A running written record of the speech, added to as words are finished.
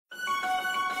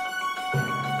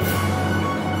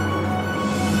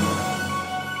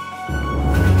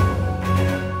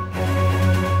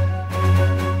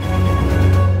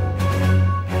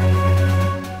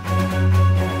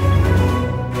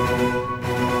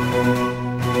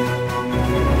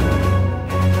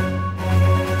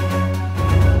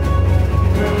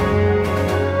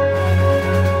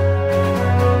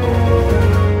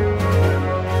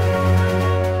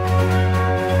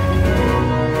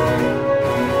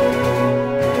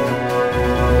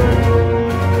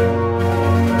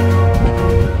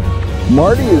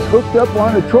Marty is hooked up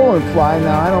on a trolling fly.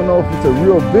 Now, I don't know if it's a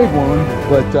real big one,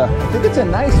 but I think it's a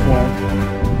nice one.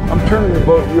 I'm turning the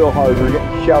boat real hard. We're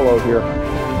getting shallow here.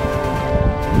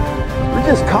 We're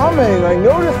just commenting. I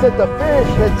noticed that the fish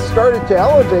had started to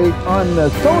elevate on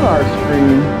the sonar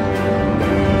screen.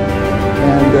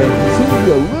 And it seems to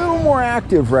be a little more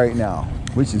active right now,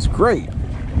 which is great.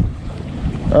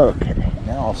 Okay,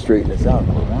 now I'll straighten this out a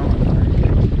little more.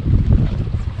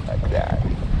 Like that.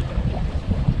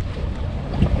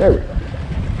 There we go.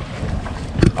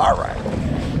 All right,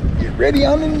 get ready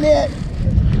on the net.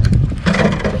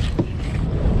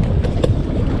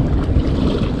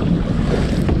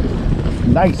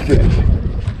 Nice fish.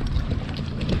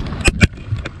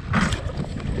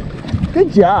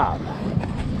 Good job.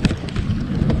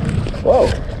 Whoa.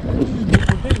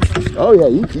 Oh yeah,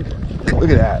 you keep it. Look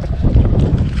at that.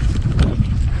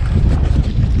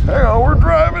 Hang on, we're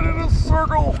driving in a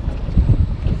circle.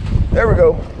 There we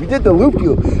go. We did the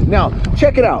loop-de-loop. Now,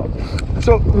 check it out.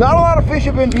 So, not a lot of fish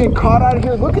have been being caught out of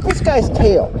here. Look at this guy's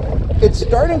tail. It's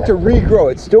starting to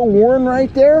regrow. It's still worn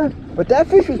right there, but that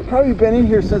fish has probably been in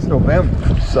here since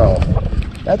November. So,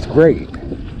 that's great.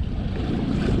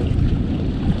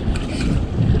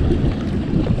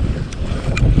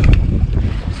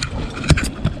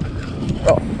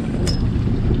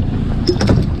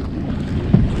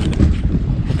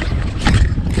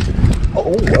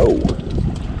 Oh, whoa.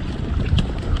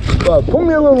 Pull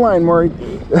me a little line, Maury.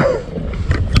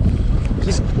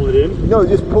 Just pull it in? No,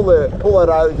 just pull it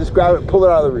out, just grab it, pull it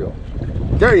out of the reel.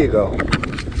 There you go.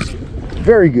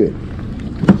 Very good.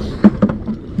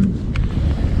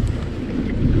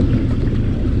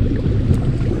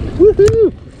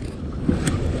 Woohoo!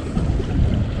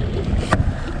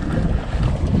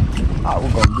 Ah,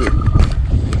 we're going good.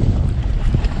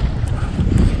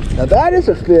 Now that is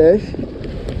a fish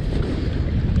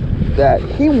that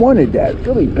he wanted that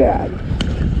really bad.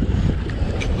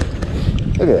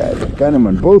 Look at that, got him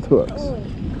on both hooks.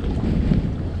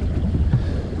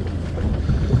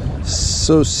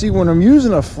 So see, when I'm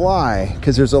using a fly,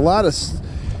 because there's a lot of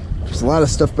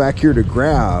stuff back here to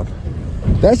grab,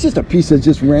 that's just a piece of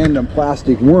just random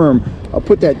plastic worm. I'll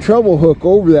put that treble hook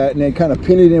over that and then kind of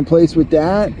pin it in place with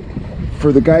that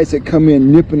for the guys that come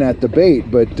in nipping at the bait,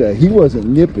 but he wasn't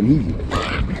nipping.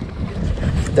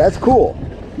 That's cool.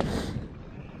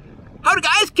 Howdy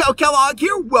guys, Kellogg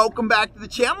here. Welcome back to the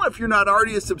channel. If you're not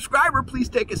already a subscriber, please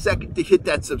take a second to hit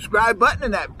that subscribe button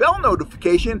and that bell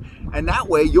notification, and that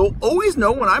way you'll always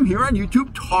know when I'm here on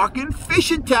YouTube talking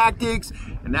fishing tactics,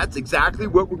 and that's exactly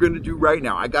what we're going to do right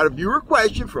now. I got a viewer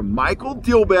question from Michael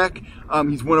Dilbeck.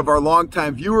 He's one of our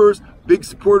longtime viewers, big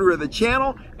supporter of the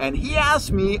channel, and he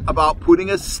asked me about putting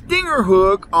a stinger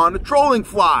hook on a trolling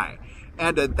fly.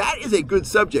 And that is a good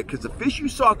subject because the fish you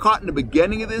saw caught in the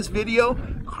beginning of this video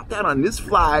caught that on this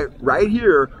fly right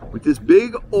here with this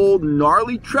big old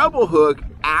gnarly treble hook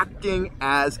acting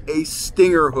as a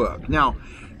stinger hook. Now,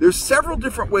 there's several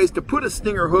different ways to put a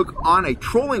stinger hook on a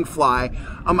trolling fly.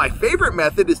 My favorite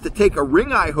method is to take a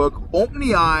ring eye hook, open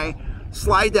the eye,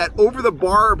 slide that over the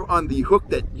barb on the hook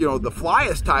that, you know, the fly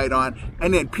is tied on,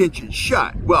 and then pinch it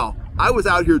shut. Well, I was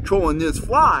out here trolling this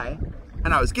fly,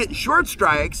 and I was getting short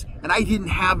strikes, and I didn't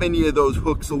have any of those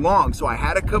hooks along, so I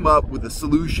had to come up with a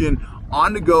solution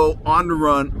on the go, on the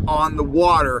run, on the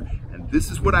water, and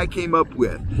this is what I came up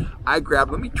with. I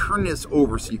grabbed, let me turn this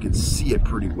over so you can see it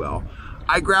pretty well.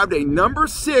 I grabbed a number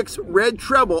 6 red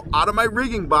treble out of my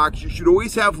rigging box. You should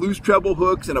always have loose treble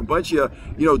hooks and a bunch of,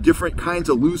 you know, different kinds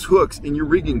of loose hooks in your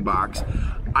rigging box.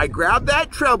 I grabbed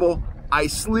that treble, I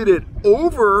slid it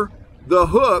over the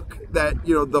hook that,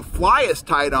 you know, the fly is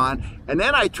tied on, and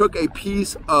then I took a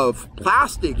piece of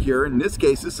plastic here, in this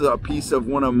case this is a piece of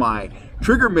one of my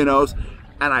trigger minnows,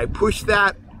 and I pushed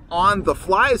that on the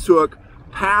fly's hook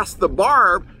past the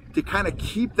barb to kind of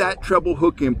keep that treble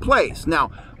hook in place.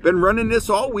 Now, been running this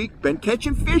all week, been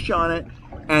catching fish on it,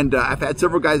 and I've had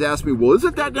several guys ask me, well,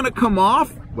 isn't that going to come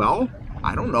off? Well,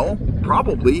 I don't know,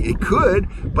 probably it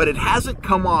could, but it hasn't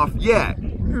come off yet.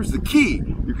 Here's the key.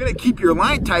 You're going to keep your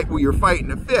line tight when you're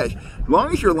fighting a fish. As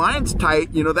long as your line's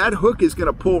tight, you know, that hook is going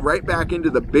to pull right back into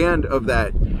the bend of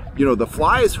that, you know, the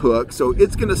fly's hook, so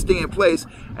it's going to stay in place.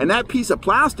 And that piece of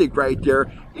plastic right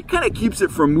there, it kind of keeps it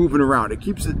from moving around. It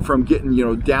keeps it from getting, you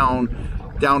know, down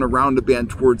around the bend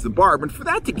towards the barb. And for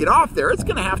that to get off there, it's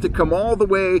going to have to come all the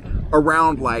way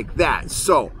around like that.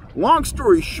 So, long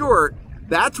story short,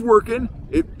 that's working.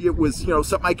 It was, you know,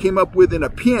 something I came up with in a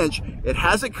pinch. It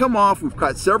hasn't come off. We've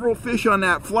caught several fish on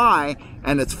that fly,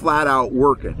 and it's flat out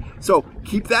working. So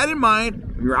keep that in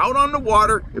mind when you're out on the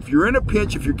water. If you're in a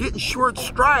pinch, if you're getting short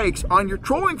strikes on your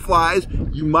trolling flies,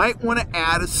 you might want to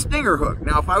add a stinger hook.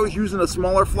 Now, if I was using a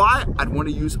smaller fly, I'd want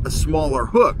to use a smaller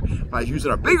hook. If I was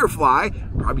using a bigger fly,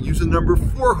 I'd probably use a number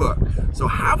 4 hook. So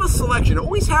have a selection.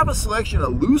 Always have a selection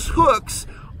of loose hooks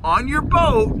on your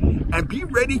boat and be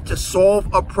ready to solve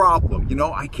a problem. You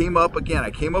know, I came up with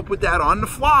that on the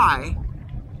fly.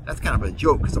 That's kind of a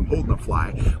joke because I'm holding a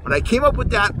fly. When I came up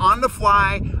with that on the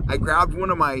fly, I grabbed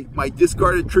one of my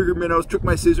discarded trigger minnows, took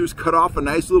my scissors, cut off a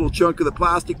nice little chunk of the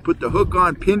plastic, put the hook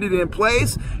on, pinned it in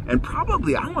place, and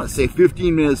probably, I want to say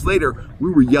 15 minutes later,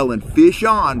 we were yelling fish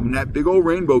on when that big old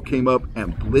rainbow came up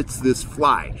and blitzed this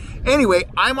fly. Anyway,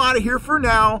 I'm out of here for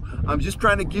now. I'm just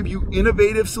trying to give you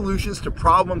innovative solutions to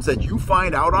problems that you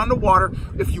find out on the water.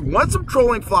 If you want some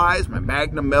trolling flies, my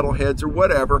Magnum metalheads or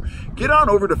whatever, get on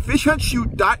over to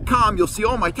fishhuntshoot.com. You'll see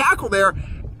all my tackle there,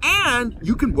 and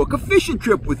you can book a fishing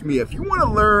trip with me. If you want to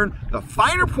learn the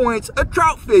finer points of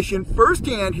trout fishing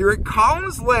firsthand here at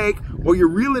Collins Lake while you're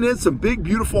reeling in some big,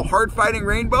 beautiful, hard-fighting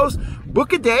rainbows,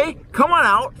 book a day, come on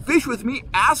out, fish with me,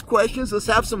 ask questions, let's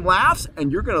have some laughs,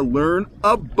 and you're going to learn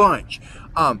a bunch.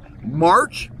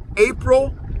 March,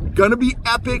 April, gonna be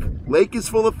epic. Lake is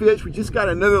full of fish. We just got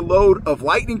another load of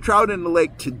lightning trout in the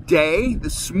lake today,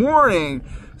 this morning.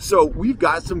 So we've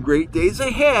got some great days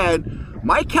ahead.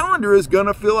 My calendar is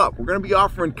gonna fill up. We're gonna be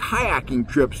offering kayaking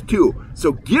trips too.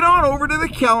 So get on over to the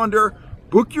calendar,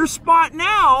 book your spot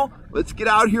now. Let's get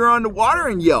out here on the water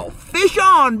and yell, fish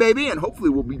on, baby. And hopefully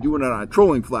we'll be doing it on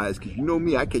trolling flies, because you know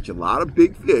me, I catch a lot of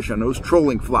big fish on those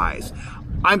trolling flies.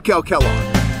 I'm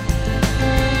Kellogg.